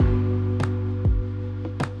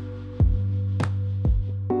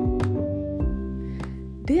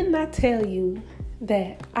didn't I tell you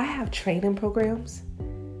that I have training programs?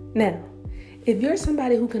 Now, if you're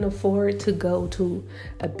somebody who can afford to go to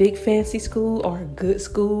a big fancy school or a good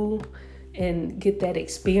school and get that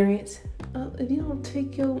experience, if you don't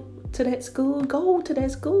take you to that school, go to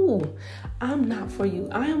that school. I'm not for you.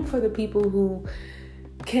 I am for the people who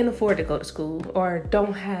can't afford to go to school or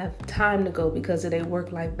don't have time to go because of their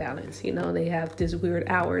work-life balance. You know, they have this weird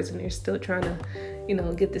hours and they're still trying to,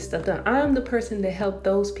 get this stuff done. I'm the person to help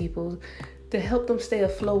those people, to help them stay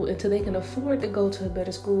afloat until they can afford to go to a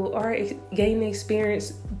better school or gain the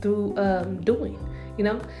experience through doing.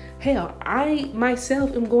 Hell, I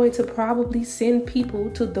myself am going to probably send people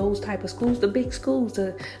to those type of schools, the big schools.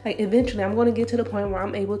 Eventually, I'm going to get to the point where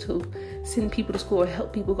I'm able to send people to school or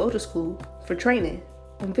help people go to school for training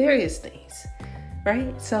on various things,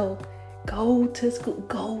 right? So go to school,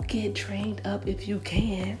 go get trained up if you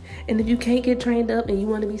can. And if you can't get trained up and you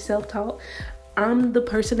want to be self-taught, I'm the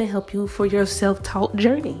person to help you for your self-taught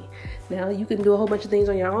journey. Now, you can do a whole bunch of things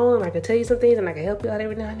on your own. I can tell you some things and I can help you out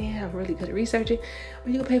every now and then. I'm really good at researching.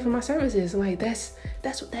 Or you can pay for my services.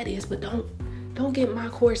 That's what that is. But don't get my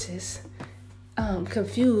courses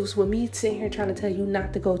confused with me sitting here trying to tell you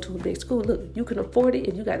not to go to a big school. Look, you can afford it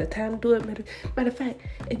if you got the time to do it. Matter of fact,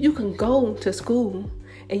 if you can go to school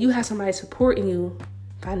and you have somebody supporting you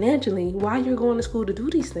financially while you're going to school to do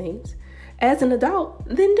these things, as an adult,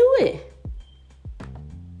 then do it.